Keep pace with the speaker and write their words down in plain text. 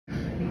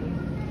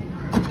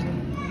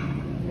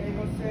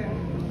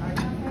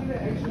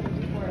it actually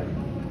before.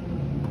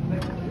 Like,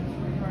 it's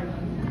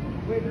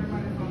recorded. Wait, there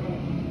might as well.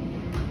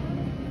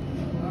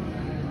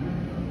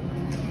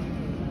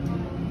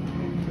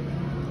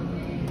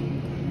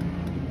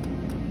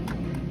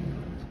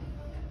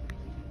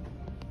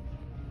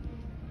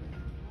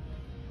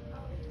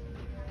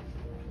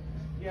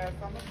 Yeah,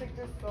 so I'm gonna take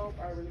this soap.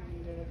 I really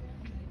need it.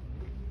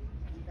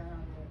 You can have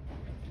it.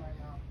 It's mine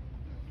now.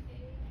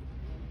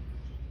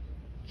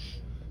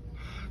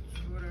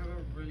 Dude, I have a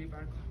really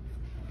bad cough.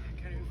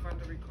 I can't even find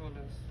the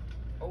recallers.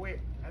 Oh wait,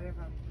 I didn't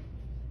find.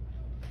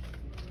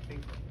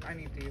 I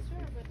need these.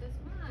 Sure, but that's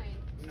mine.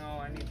 No,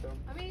 I need them.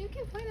 I mean, you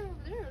can find them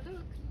over there.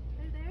 Look,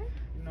 they're there.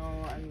 No,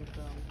 I need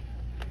them.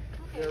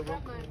 Okay,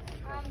 grab mine.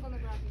 I'm gonna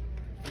grab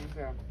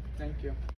you. Okay, thank you.